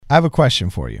I have a question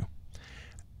for you.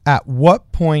 At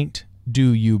what point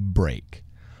do you break?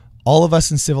 All of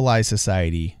us in civilized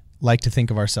society like to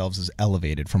think of ourselves as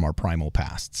elevated from our primal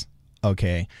pasts.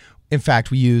 Okay. In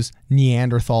fact, we use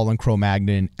Neanderthal and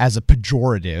Cro-Magnon as a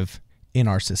pejorative in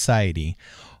our society,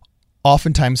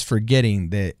 oftentimes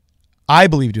forgetting that I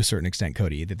believe to a certain extent,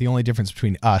 Cody, that the only difference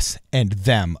between us and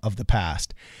them of the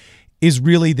past is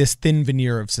really this thin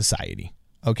veneer of society.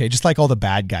 Okay, just like all the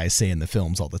bad guys say in the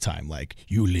films all the time, like,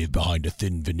 you live behind a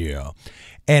thin veneer.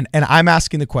 And I'm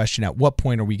asking the question, at what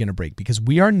point are we going to break? Because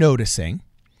we are noticing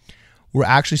we're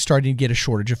actually starting to get a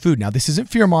shortage of food. Now, this isn't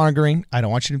fear mongering. I don't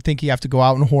want you to think you have to go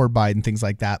out and hoard buy and things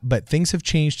like that. But things have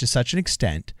changed to such an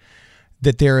extent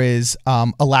that there is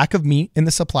a lack of meat in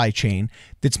the supply chain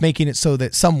that's making it so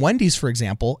that some Wendy's, for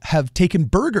example, have taken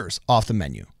burgers off the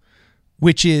menu,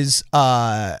 which is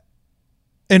an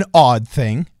odd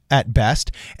thing at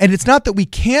best. And it's not that we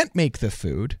can't make the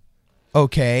food,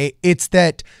 okay? It's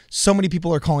that so many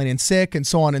people are calling in sick and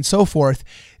so on and so forth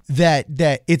that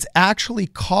it's actually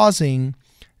causing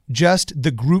just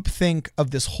the groupthink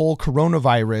of this whole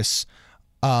coronavirus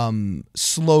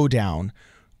slowdown.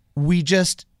 We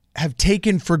just have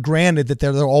taken for granted that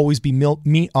there'll always be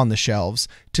meat on the shelves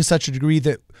to such a degree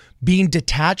that being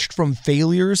detached from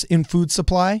failures in food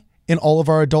supply in all of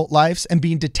our adult lives and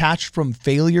being detached from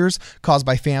failures caused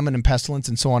by famine and pestilence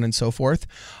and so on and so forth,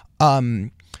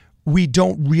 we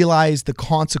don't realize the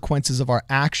consequences of our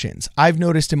actions. I've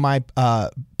noticed in my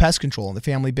pest control in the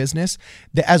family business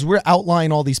that as we're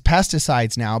outlining all these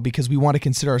pesticides now because we want to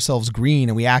consider ourselves green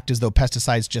and we act as though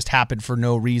pesticides just happened for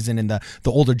no reason and the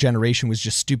older generation was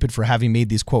just stupid for having made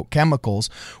these, quote, chemicals,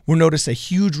 we'll notice a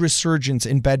huge resurgence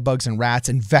in bed bugs and rats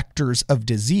and vectors of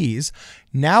disease.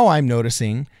 Now I'm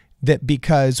noticing that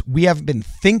because we haven't been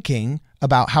thinking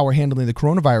about how we're handling the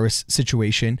coronavirus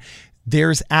situation,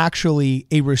 there's actually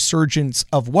a resurgence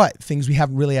of what? Things we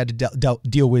haven't really had to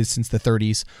deal with since the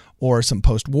 30s or some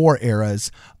post-war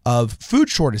eras of food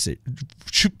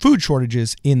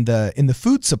shortages in the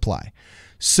food supply.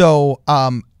 So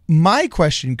my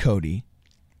question, Cody,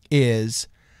 is,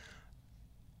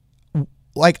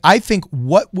 like, I think,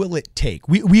 what will it take?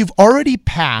 We've already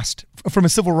passed, from a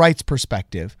civil rights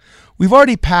perspective, we've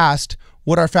already passed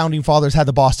what our founding fathers had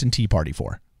the Boston Tea Party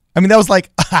for. I mean, that was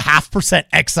like a 0.5%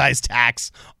 excise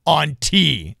tax on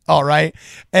tea, all right?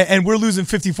 And we're losing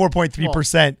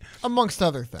 54.3%. Amongst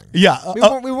other things. Yeah.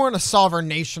 We weren't a sovereign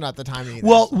nation at the time either.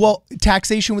 Well,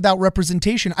 taxation without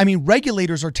representation. I mean,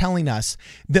 regulators are telling us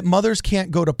that mothers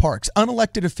can't go to parks.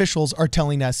 Unelected officials are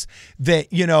telling us that,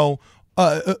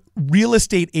 real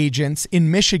estate agents in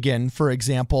Michigan, for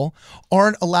example,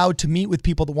 aren't allowed to meet with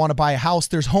people that want to buy a house.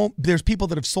 There's people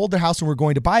that have sold their house and were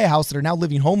going to buy a house that are now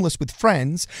living homeless with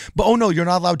friends. But, oh no, you're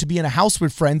not allowed to be in a house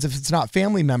with friends if it's not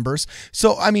family members.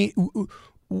 So, I mean,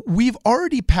 we've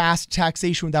already passed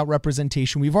taxation without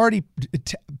representation. We've already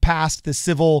passed the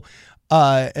civil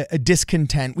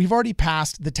discontent. We've already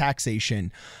passed the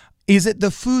taxation. Is it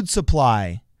the food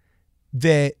supply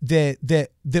that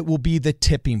will be the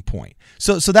tipping point?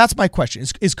 So that's my question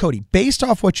is Cody, based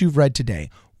off what you've read today,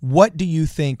 what do you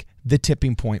think the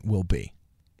tipping point will be?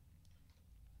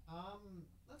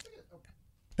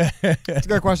 That's a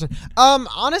good question.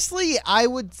 Honestly,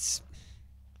 it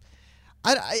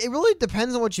really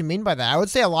depends on what you mean by that. I would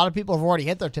say a lot of people have already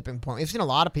hit their tipping point. We've seen a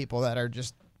lot of people that are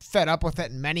just fed up with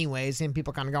it in many ways, and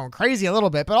people kind of going crazy a little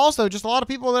bit, but also just a lot of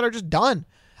people that are just done.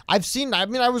 I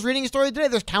was reading a story today.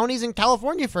 There's counties in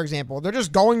California, for example. They're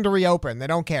just going to reopen. They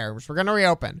don't care. We're going to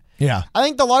reopen. Yeah. I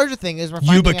think the larger thing is we're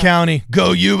finding Yuba County.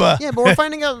 Go Yuba. Yeah, but we're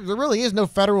finding out there really is no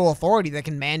federal authority that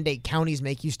can mandate counties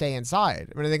make you stay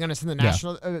inside. I mean, are they going to send the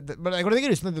national... what are they going to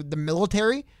do? Send the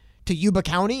military to Yuba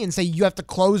County and say you have to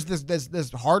close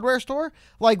this hardware store?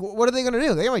 Like, what are they going to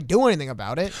do? They don't really do anything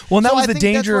about it. Well, and that was the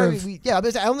danger of... I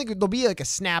don't think there'll be like a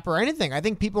snap or anything. I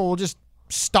think people will just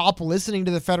stop listening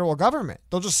to the federal government.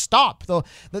 They'll just stop.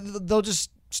 They'll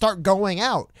just start going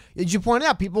out. As you pointed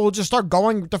out, people will just start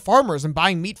going to farmers and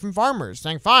buying meat from farmers,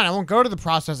 saying, fine, I won't go to the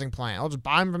processing plant. I'll just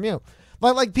buy them from you.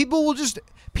 But like people will just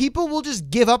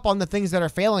give up on the things that are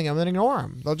failing them and ignore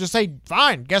them. They'll just say,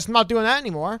 fine, guess I'm not doing that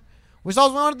anymore. We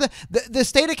saw the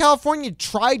state of California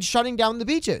tried shutting down the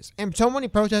beaches, and so many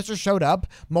protesters showed up.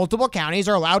 Multiple counties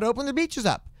are allowed to open their beaches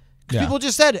up. Yeah. People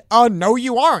just said, no,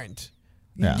 you aren't.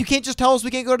 Yeah. You can't just tell us we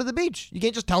can't go to the beach. You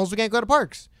can't just tell us we can't go to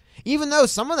parks. Even though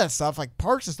some of that stuff, like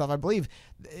parks and stuff, I believe,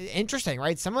 interesting,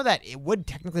 right? Some of that, it would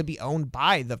technically be owned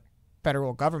by the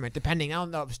federal government, depending, I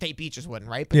don't know if state beaches wouldn't,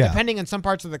 right? But Yeah. depending on some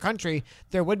parts of the country,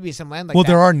 there would be some land like Well, that.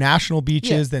 there are national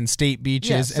beaches, Yeah. then state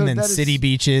beaches, so and then that is- city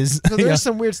beaches. So Yeah. there's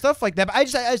some weird stuff like that. But I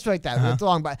just feel like that. It's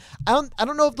long, but I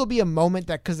don't know if there'll be a moment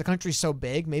that, because the country's so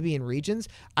big, maybe in regions.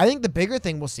 I think the bigger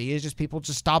thing we'll see is just people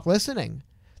just stop listening.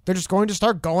 They're just going to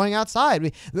start going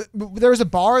outside. There was a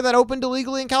bar that opened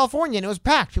illegally in California, and it was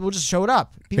packed. People just showed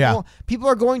up. People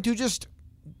are going to just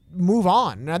move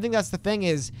on. And I think that's the thing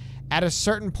is, at a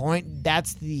certain point,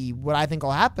 that's what I think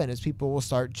will happen is people will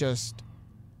start just.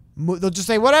 They'll just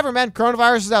say, whatever, man,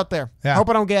 coronavirus is out there. Yeah. Hope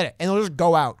I don't get it. And they'll just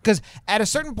go out. Because at a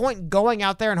certain point, going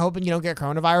out there and hoping you don't get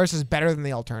coronavirus is better than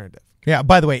the alternative. Yeah,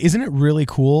 by the way, isn't it really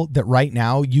cool that right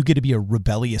now you get to be a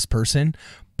rebellious person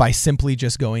by simply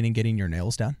just going and getting your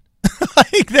nails done?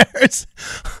 Like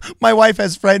my wife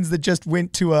has friends that just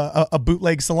went to a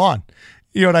bootleg salon.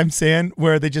 You know what I'm saying?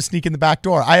 Where they just sneak in the back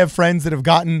door. I have friends that have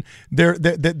gotten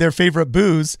their favorite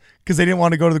booze because they didn't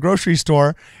want to go to the grocery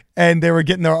store, and they were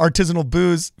getting their artisanal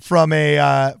booze from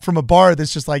a bar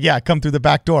that's just like, yeah, come through the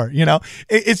back door. You know,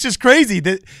 it's just crazy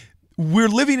that we're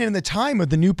living in the time of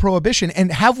the new prohibition.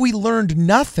 And have we learned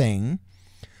nothing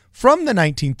from the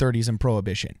 1930s and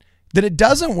prohibition? That it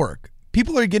doesn't work.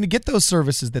 People are going to get those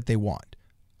services that they want.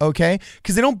 Okay?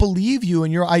 Because they don't believe you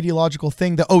and your ideological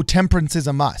thing that, temperance is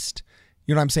a must.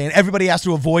 You know what I'm saying? Everybody has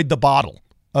to avoid the bottle.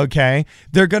 Okay?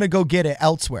 They're going to go get it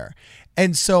elsewhere.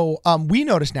 And so we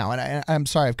notice now, and I'm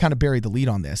sorry, I've kind of buried the lead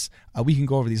on this. We can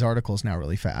go over these articles now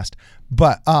really fast.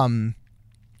 But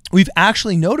we've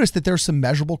actually noticed that there's some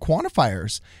measurable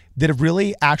quantifiers that have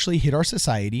really actually hit our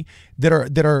society that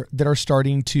are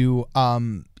starting to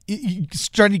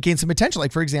gain some attention.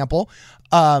 Like, for example,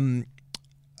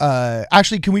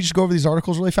 actually, can we just go over these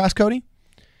articles really fast, Cody?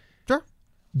 Sure.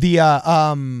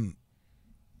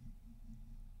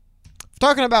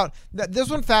 Talking about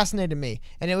this one fascinated me,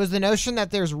 and it was the notion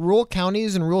that there's rural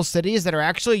counties and rural cities that are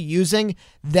actually using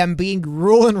them being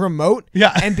rural and remote,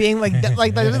 and being like,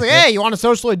 hey, you want to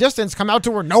socially distance? Come out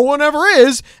to where no one ever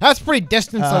is. That's a pretty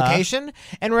distant location,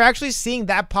 and we're actually seeing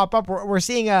that pop up. We're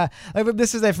seeing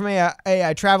this is from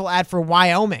a travel ad for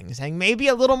Wyoming, saying maybe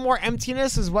a little more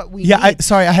emptiness is what we need.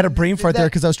 I had a brain fart there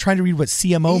because I was trying to read what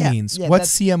CMO means.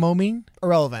 What's CMO mean?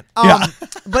 Irrelevant.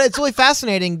 But it's really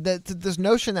fascinating that this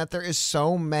notion that there is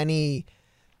so many.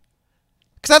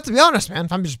 Because I have to be honest, man,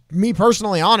 if I'm just me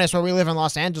personally honest, where we live in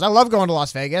Los Angeles, I love going to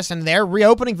Las Vegas, and they're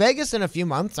reopening Vegas in a few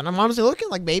months, and I'm honestly looking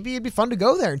like maybe it'd be fun to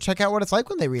go there and check out what it's like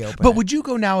when they reopen. But would you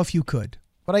go now if you could?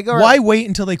 But I go. Why wait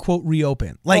until they quote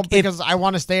reopen? Because I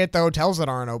want to stay at the hotels that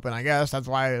aren't open. I guess that's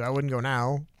why I wouldn't go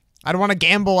now. I don't want to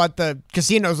gamble at the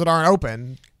casinos that aren't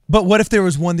open. But what if there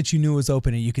was one that you knew was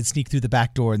open and you could sneak through the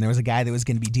back door and there was a guy that was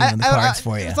going to be dealing the cards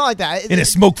for you? It's not like that. In a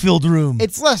smoke-filled room.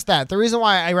 It's less that. The reason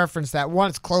why I referenced that, one,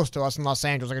 it's close to us in Los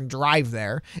Angeles. I can drive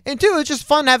there. And two, it's just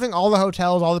fun having all the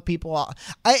hotels, all the people.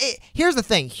 Here's the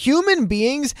thing. Human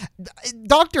beings,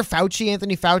 Dr. Fauci,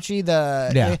 Anthony Fauci,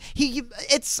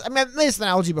 I made this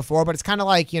analogy before, but it's kind of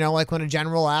like, like when a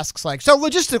general asks, like, so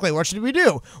logistically, what should we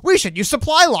do? We should use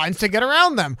supply lines to get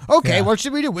around them. Okay, what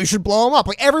should we do? We should blow them up.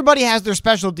 Like, everybody has their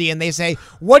specialty. And they say,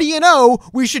 what do you know?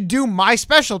 We should do my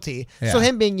specialty. So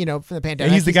him being, from the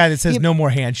pandemic. He's the guy that says no more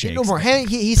handshakes. No more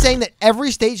he's saying that every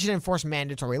state should enforce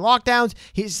mandatory lockdowns.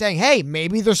 He's saying, hey,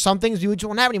 maybe there's some things we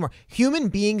won't have anymore. Human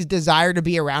beings desire to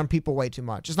be around people way too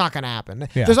much. It's not going to happen.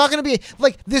 Yeah. There's not going to be,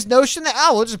 like, this notion that,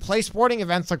 we'll just play sporting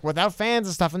events, like, without fans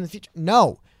and stuff in the future.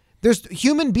 No. There's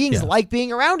human beings like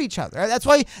being around each other. That's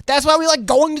why we like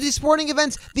going to these sporting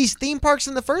events, these theme parks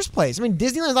in the first place. I mean,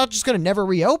 Disneyland's not just going to never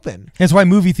reopen. That's why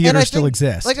movie theaters still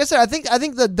exist. Like I said, I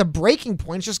think the breaking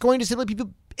point is just going to simply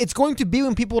it's going to be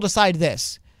when people decide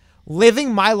this.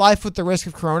 Living my life with the risk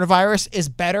of coronavirus is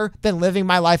better than living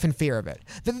my life in fear of it.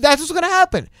 That's what's going to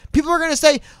happen. People are going to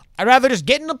say, I'd rather just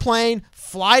get in a plane,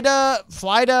 fly to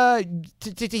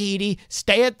Tahiti,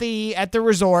 stay at the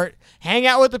resort, hang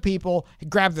out with the people,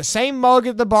 grab the same mug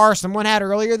at the bar someone had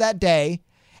earlier that day,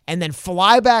 and then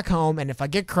fly back home. And if I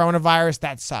get coronavirus,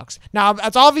 that sucks. Now,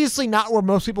 that's obviously not where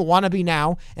most people want to be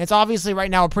now. And it's obviously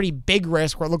right now a pretty big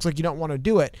risk where it looks like you don't want to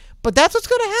do it. But that's what's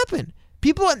going to happen.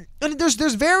 People, and there's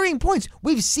varying points.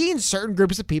 We've seen certain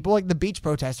groups of people, like the beach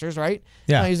protesters, right?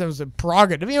 Yeah. It was a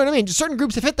prerogative. You know what I mean? Just certain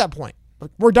groups have hit that point. Like,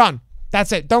 we're done.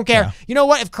 That's it. Don't care. Yeah. You know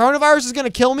what? If coronavirus is going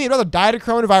to kill me, I'd rather die to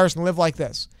coronavirus and live like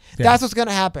this. Yeah. That's what's going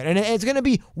to happen. And it's going to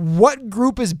be what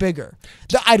group is bigger.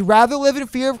 I'd rather live in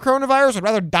fear of coronavirus. I'd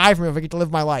rather die from it if I get to live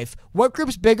my life. What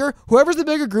group's bigger? Whoever's the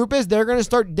bigger group is, they're going to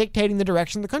start dictating the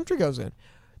direction the country goes in.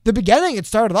 The beginning, it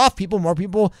started off more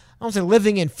people, I don't say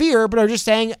living in fear, but are just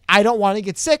saying, I don't want to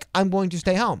get sick. I'm going to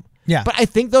stay home. Yeah. But I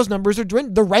think those numbers are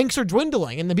the ranks are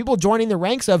dwindling, and the people joining the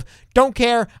ranks of don't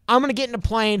care. I'm going to get in a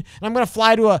plane and I'm going to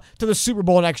fly to the Super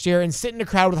Bowl next year and sit in a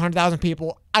crowd with 100,000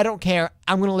 people. I don't care.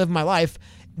 I'm going to live my life.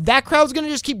 That crowd's going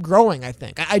to just keep growing, I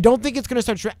think. I don't think it's going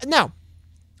to start. Now,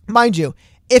 mind you,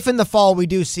 if in the fall we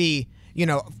do see,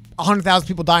 100,000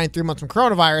 people dying in 3 months from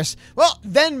coronavirus, well,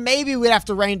 then maybe we'd have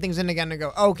to rein things in again and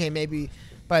go, okay, maybe.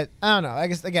 But I don't know. I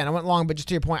guess, again, I went long, but just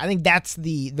to your point, I think that's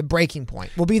the breaking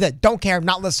point. Will be that don't care, I'm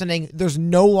not listening. There's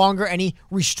no longer any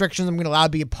restrictions I'm going to allow to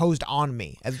be imposed on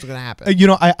me as it's going to happen.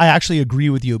 I actually agree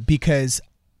with you because,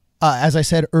 as I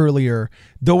said earlier,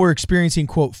 though we're experiencing,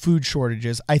 quote, food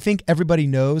shortages, I think everybody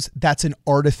knows that's an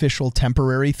artificial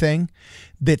temporary thing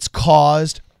that's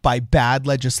caused by bad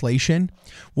legislation,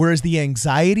 whereas the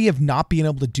anxiety of not being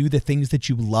able to do the things that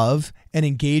you love and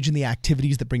engage in the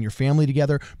activities that bring your family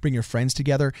together, bring your friends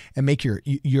together, and make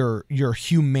your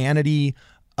humanity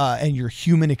and your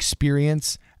human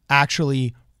experience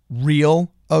actually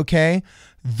real, okay?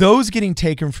 Those getting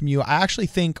taken from you, I actually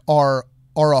think are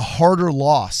a harder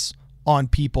loss on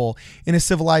people in a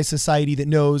civilized society that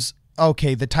knows,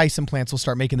 okay, the Tyson plants will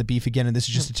start making the beef again, and this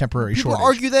is just a temporary People shortage.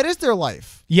 argue that is their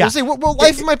life. Yeah. They'll say, what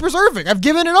life am I preserving? I've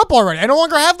given it up already. I no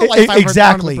longer have the life I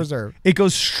wanted to preserve. It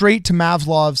goes straight to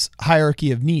Maslow's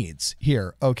hierarchy of needs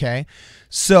here, okay?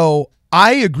 So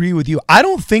I agree with you. I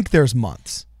don't think there's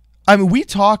months. I mean, we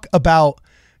talk about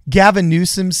Gavin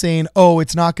Newsom saying, oh,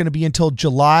 it's not going to be until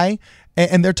July,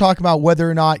 and they're talking about whether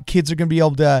or not kids are going to be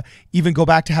able to even go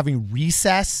back to having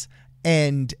recess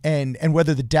and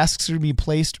whether the desks are going to be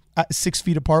placed 6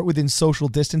 feet apart within social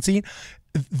distancing.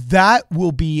 That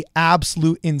will be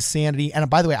absolute insanity. And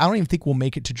by the way, I don't even think we'll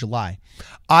make it to July.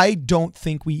 I don't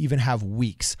think we even have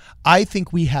weeks. I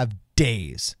think we have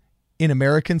days in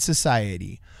American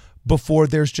society before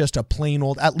there's just a plain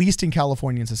old, at least in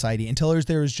Californian society, until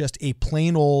there's just a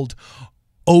plain old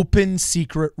open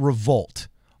secret revolt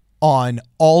on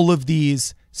all of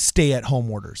these stay-at-home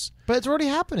orders. But it's already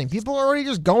happening. People are already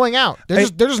just going out. They're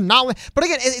just not. But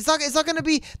again, it's not going to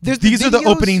be. These are the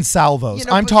opening salvos.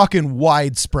 I'm talking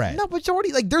widespread. No, but it's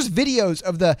already there's videos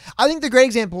of the. I think the great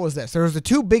example was this. There was the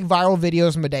 2 big viral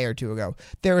videos from a day or 2 ago.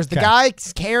 There was the guy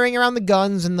carrying around the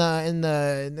guns in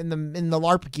the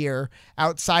LARP gear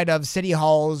outside of city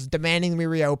halls, demanding we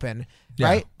reopen. Yeah.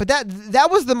 Right, but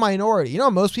that was the minority. You know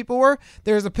what most people were?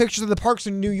 There's the pictures of the parks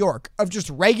in New York of just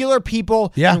regular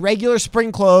people in regular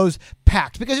spring clothes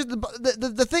packed. Because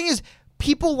the thing is,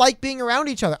 people like being around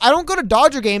each other. I don't go to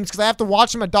Dodger games because I have to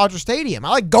watch them at Dodger Stadium. I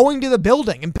like going to the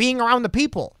building and being around the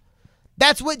people.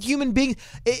 That's what human beings.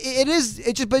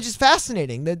 It's just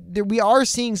fascinating that we are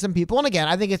seeing some people, and again,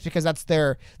 I think it's because that's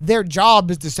their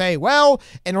job is to say, well,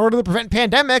 in order to prevent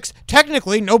pandemics,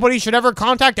 technically nobody should ever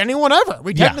contact anyone ever.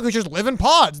 We technically just live in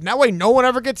pods, and that way no one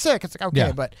ever gets sick. It's like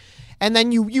okay, but and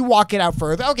then you walk it out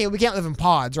further. Okay, we can't live in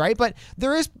pods, right? But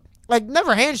there is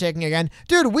never handshaking again,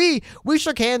 dude. We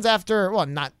shook hands after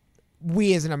not.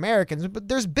 We as an Americans, but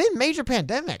there's been major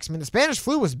pandemics. I mean, the Spanish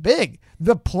flu was big.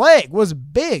 The plague was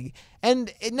big.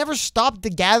 And it never stopped the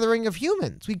gathering of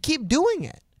humans. We keep doing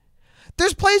it.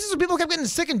 There's places where people kept getting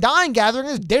sick and dying gathering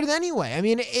and did it anyway. I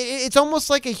mean, it's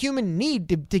almost like a human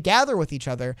need to gather with each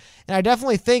other. And I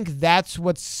definitely think that's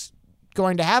what's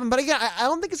going to happen. But again, I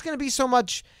don't think it's going to be so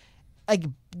much like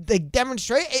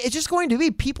demonstrate. It's just going to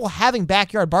be people having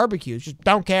backyard barbecues. Just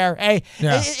don't care. Hey,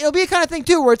 it'll be a kind of thing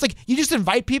too, where it's like you just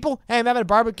invite people. Hey, I'm having a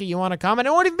barbecue. You want to come? And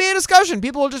it won't even be a discussion.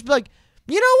 People will just be like,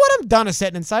 you know what? I'm done of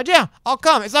sitting inside. Yeah, I'll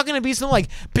come. It's not going to be some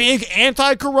big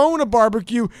anti-corona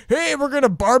barbecue. Hey, we're going to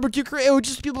barbecue. It would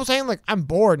just people saying I'm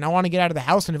bored and I want to get out of the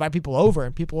house and invite people over.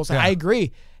 And people will say, I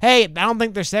agree. Hey, I don't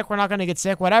think they're sick. We're not going to get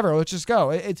sick. Whatever. Let's just go.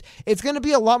 It's going to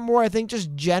be a lot more, I think,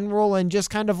 just general and just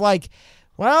kind of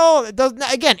well, it doesn't.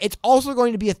 Again, it's also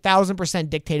going to be 1,000%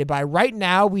 dictated by. Right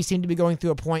now, we seem to be going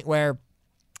through a point where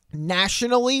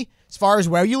nationally, as far as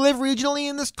where you live regionally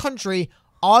in this country,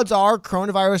 odds are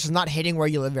coronavirus is not hitting where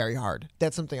you live very hard.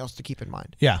 That's something else to keep in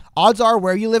mind. Yeah. Odds are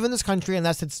where you live in this country,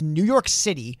 unless it's New York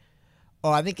City.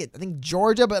 Oh, I think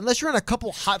Georgia, but unless you're in a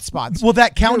couple hot spots. Well,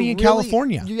 that county in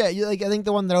California. Yeah, I think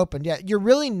the one that opened. Yeah, you're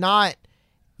really not.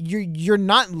 You're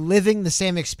not living the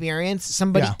same experience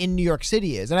somebody in New York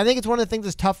City is. And I think it's one of the things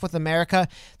that's tough with America.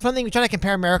 It's one thing we try to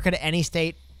compare America to any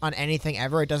state on anything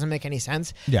ever. It doesn't make any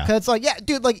sense. Yeah. Because it's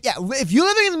if you're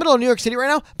living in the middle of New York City right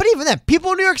now, but even then, people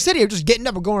in New York City are just getting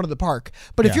up and going to the park.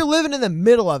 But if you're living in the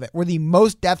middle of it, where the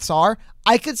most deaths are,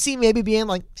 I could see maybe being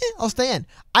I'll stay in.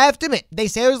 I have to admit, they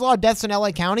say there's a lot of deaths in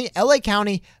LA County. LA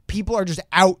County, people are just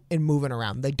out and moving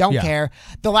around. They don't care.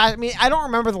 I don't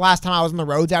remember the last time I was on the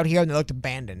roads out here and they looked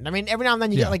abandoned. I mean, every now and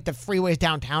then you get the freeways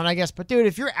downtown, I guess. But dude,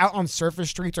 if you're out on surface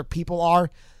streets where people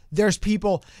are, There's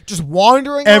people just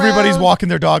wandering Everybody's around. walking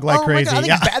their dog like Oh my crazy. God,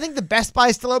 Yeah. I think the Best Buy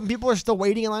is still open. People are still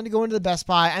waiting in line to go into the Best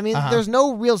Buy. I mean, Uh-huh. there's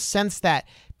no real sense that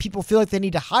people feel like they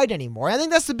need to hide anymore. I think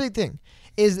that's the big thing,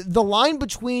 is the line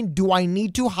between do I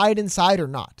need to hide inside or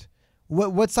not?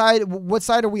 What side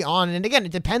are we on? And again,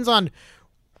 it depends on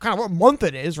kind of what month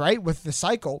it is, right, with the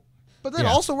cycle, but then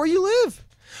Yeah. also where you live.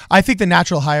 I think the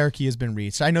natural hierarchy has been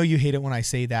reached. I know you hate it when I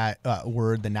say that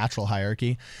word, the natural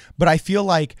hierarchy, but I feel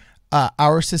like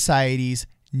our society's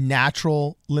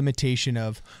natural limitation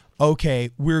of,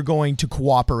 okay, we're going to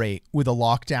cooperate with a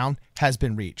lockdown has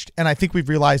been reached. And I think we've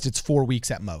realized it's 4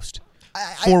 weeks at most.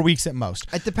 4 weeks at most.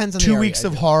 It depends on the 2 area, weeks I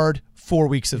of think. hard, 4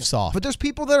 weeks of soft. But there's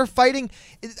people that are fighting.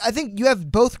 I think you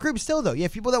have both groups still, though. You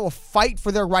have people that will fight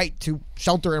for their right to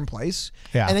shelter in place.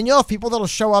 Yeah. And then you'll have people that'll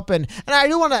show up and I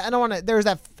don't want to, there's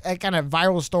that kind of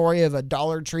viral story of a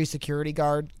Dollar Tree security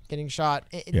guard getting shot.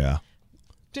 Yeah.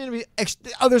 Didn't be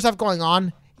other stuff going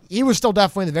on. He was still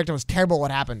definitely the victim. It was terrible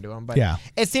what happened to him, but Yeah.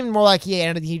 it seemed more like he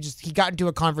got into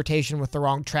a confrontation with the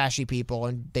wrong trashy people,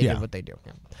 and they Yeah. did what they do.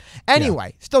 Yeah.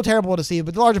 Anyway, still terrible to see.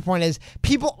 But the larger point is,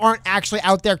 people aren't actually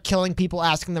out there killing people,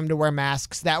 asking them to wear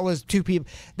masks. That was two people.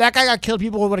 That guy got killed.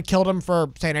 People would have killed him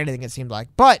for saying anything. It seemed like,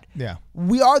 but Yeah.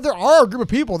 there are a group of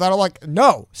people that are like,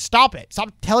 no, stop it.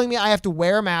 Stop telling me I have to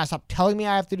wear a mask. Stop telling me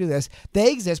I have to do this.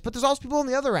 They exist, but there's also people on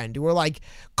the other end who are like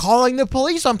calling the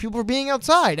police on people for being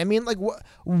outside. I mean, like,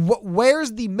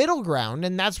 where's the middle ground?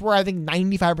 And that's where I think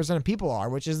 95% of people are,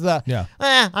 which is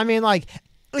I mean, like,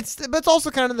 but it's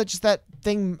also kind of just that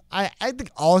thing. I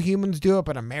think all humans do it,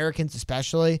 but Americans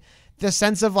especially. The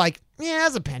sense of like, yeah,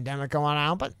 there's a pandemic going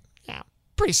on, but yeah,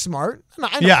 pretty smart.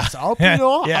 I know Yeah. what's up, you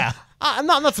know? Yeah. I'm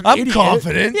not some I'm idiot.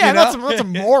 confident, Yeah, you I'm know? not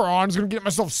some moron who's going to get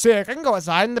myself sick. I can go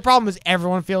outside. And the problem is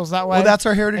everyone feels that way. Well, that's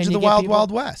our heritage And of you the get wild, people-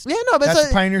 wild west. Yeah, no, but That's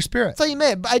the pioneer spirit. that's how you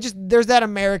made it. But there's that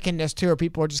Americanness too, where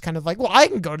people are just kind of like, well, I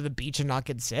can go to the beach and not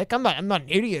get sick. I'm not an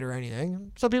idiot or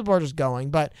anything. So people are just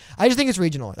going. But I just think it's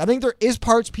regional. I think there is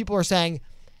parts people are saying,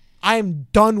 I'm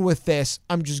done with this.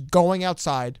 I'm just going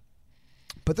outside.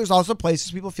 But there's also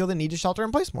places people feel the need to shelter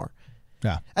in place more.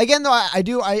 Yeah. Again, though,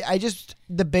 I just,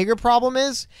 the bigger problem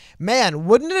is, man,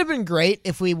 wouldn't it have been great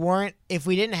if we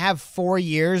didn't have 4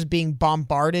 years being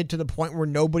bombarded to the point where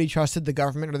nobody trusted the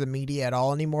government or the media at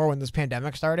all anymore when this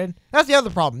pandemic started? That's the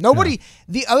other problem.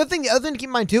 The other thing to keep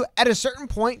in mind too, at a certain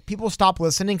point, people stop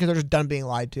listening because they're just done being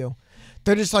lied to.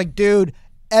 They're just like, dude,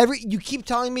 you keep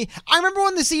telling me. I remember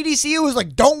when the CDC was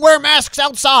like, don't wear masks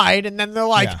outside. And then they're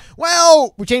like,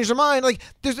 well, we changed our mind. Like,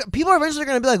 people are eventually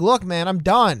going to be like, look, man, I'm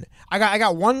done. I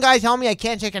got one guy telling me I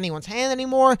can't shake anyone's hand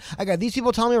anymore. I got these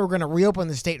people telling me we're going to reopen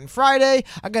the state on Friday.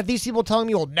 I got these people telling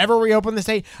me we'll never reopen the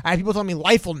state. I have people telling me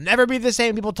life will never be the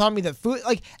same. People telling me that food,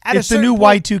 like, at It's a the certain new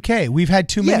point, Y2K. We've had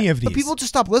too many of these. But people just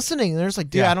stop listening. They're just like,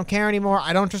 dude, Yeah. I don't care anymore.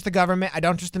 I don't trust the government. I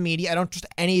don't trust the media. I don't trust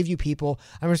any of you people.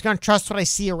 I'm just going to trust what I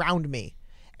see around me.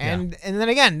 And then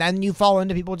again, then you fall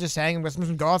into people just saying, I'm just going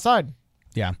to go outside.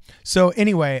 Yeah. So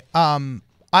anyway,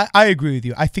 I agree with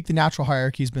you. I think the natural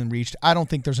hierarchy has been reached. I don't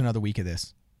think there's another week of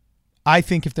this. I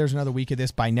think if there's another week of this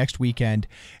by next weekend,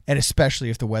 and especially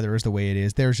if the weather is the way it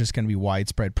is, there's just going to be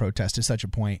widespread protest to such a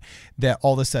point that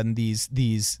all of a sudden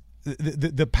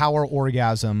the power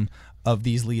orgasm of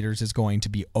these leaders is going to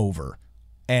be over.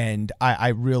 And I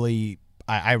really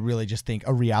just think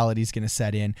a reality is going to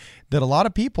set in that a lot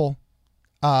of people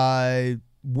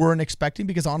weren't expecting,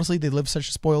 because honestly, they live such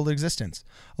a spoiled existence.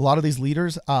 A lot of these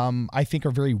leaders, I think,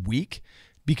 are very weak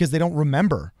because they don't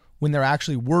remember when there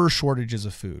actually were shortages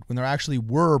of food, when there actually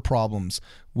were problems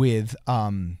with,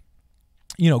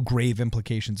 grave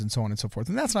implications and so on and so forth.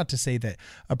 And that's not to say that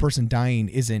a person dying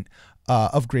isn't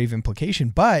of grave implication,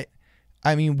 but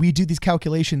I mean, we do these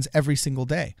calculations every single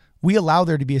day. We allow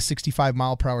there to be a 65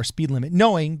 mile per hour speed limit,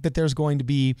 knowing that there's going to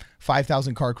be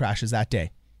 5,000 car crashes that day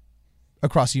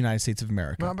across the United States of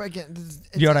America. Well, but again,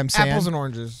 You know what I'm saying? Apples and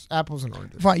oranges. Apples and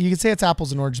oranges. Fine, you can say it's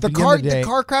apples and oranges. The but at the end of the day,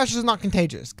 car crash is not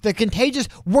contagious. The contagious,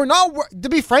 to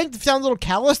be frank, to sound a little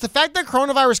callous, the fact that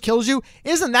coronavirus kills you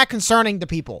isn't that concerning to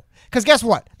people. Because guess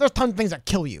what? There's tons of things that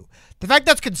kill you. The fact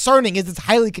that's concerning is it's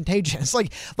highly contagious.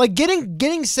 Like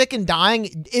getting sick and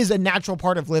dying is a natural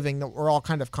part of living that we're all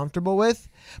kind of comfortable with.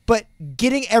 But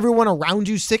getting everyone around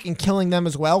you sick and killing them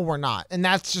as well, we're not. And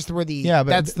that's just where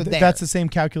that's the same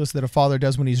calculus that a father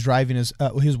does when he's driving his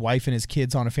wife and his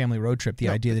kids on a family road trip. The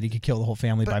idea that he could kill the whole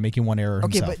family by making one error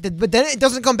himself. Okay, but then it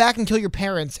doesn't come back and kill your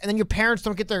parents, and then your parents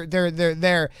don't get their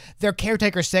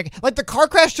caretaker sick. Like the car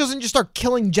crash doesn't just start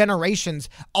killing generations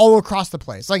all all across the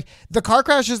place. Like the car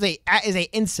crash is a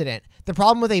incident. The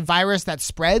problem with a virus that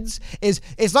spreads is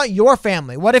it's not your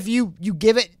family. What if you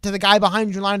give it to the guy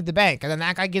behind your line at the bank, and then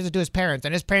that guy gives it to his parents,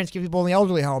 and his parents give people in the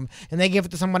elderly home, and they give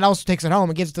it to someone else who takes it home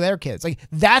and gives it to their kids? Like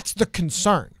that's the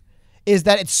concern, is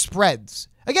that it spreads.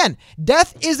 Again,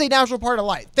 death is a natural part of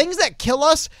life. Things that kill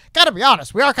us, gotta be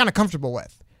honest, we are kind of comfortable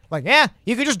with. Like, yeah,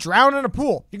 you can just drown in a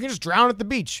pool. You can just drown at the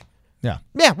beach.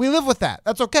 Yeah, we live with that.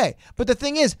 That's okay. But the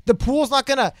thing is, the pool's not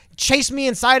going to chase me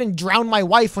inside and drown my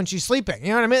wife when she's sleeping. You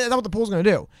know what I mean? That's not what the pool's going to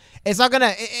do. It's not going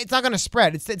to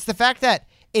spread. It's the fact that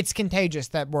it's contagious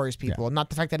that worries people, not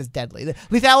the fact that it's deadly. The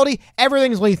lethality,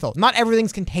 everything's lethal. Not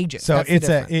everything's contagious. So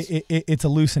it's a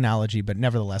loose analogy, but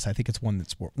nevertheless, I think it's one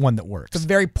that works. It's a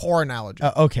very poor analogy.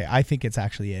 Okay, I think it's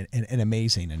actually an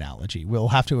amazing analogy. We'll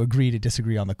have to agree to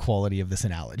disagree on the quality of this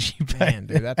analogy. Man,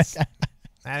 dude,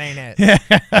 that ain't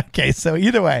it. Okay, so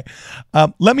either way,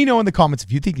 let me know in the comments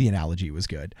if you think the analogy was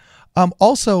good.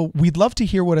 Also, we'd love to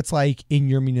hear what it's like in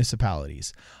your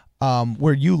municipalities,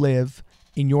 where you live,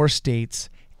 in your states,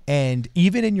 and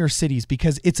even in your cities,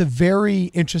 because it's a very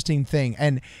interesting thing.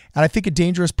 And I think a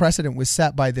dangerous precedent was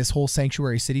set by this whole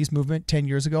sanctuary cities movement 10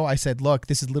 years ago. I said, look,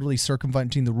 this is literally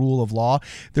circumventing the rule of law.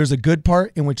 There's a good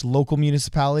part in which local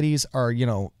municipalities are,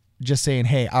 just saying,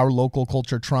 hey, our local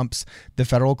culture trumps the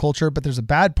federal culture. But there's a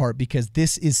bad part because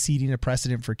this is seeding a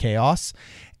precedent for chaos.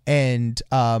 And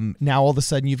now all of a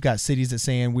sudden you've got cities that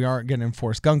saying we aren't going to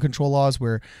enforce gun control laws.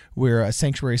 We're a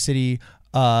sanctuary city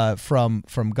from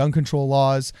gun control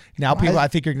laws. Now people, I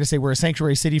think, are going to say we're a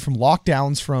sanctuary city from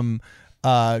lockdowns, from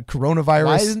coronavirus.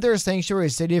 Why isn't there a sanctuary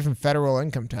city from federal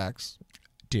income tax?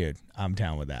 Dude, I'm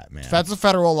down with that, man. If that's a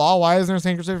federal law, why isn't there a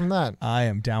sanctuary city from that? I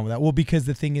am down with that. Well, because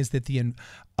the thing is that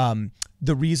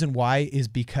the reason why is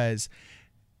because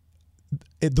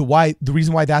the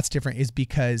reason why that's different is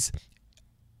because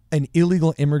an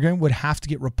illegal immigrant would have to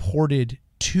get reported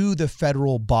to the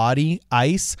federal body,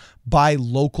 ICE, by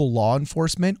local law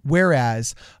enforcement,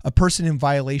 whereas a person in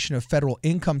violation of federal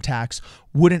income tax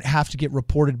wouldn't have to get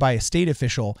reported by a state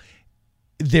official.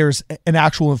 There's an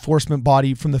actual enforcement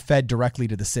body from the Fed directly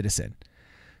to the citizen.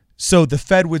 So the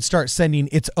Fed would start sending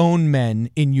its own men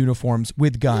in uniforms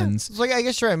with guns. Yeah, it's like, I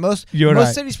guess you're right. Most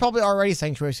cities probably already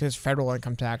sanctuary cities, federal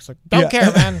income tax. Like, don't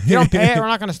care, man. If you don't pay it, we're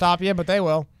not going to stop you, but they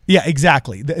will. Yeah,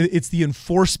 exactly. It's the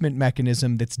enforcement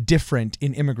mechanism that's different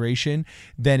in immigration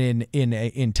than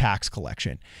in tax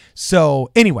collection. So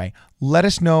anyway, let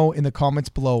us know in the comments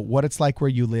below what it's like where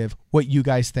you live, what you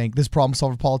guys think. This is Problem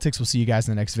Solver Politics. We'll see you guys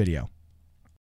in the next video.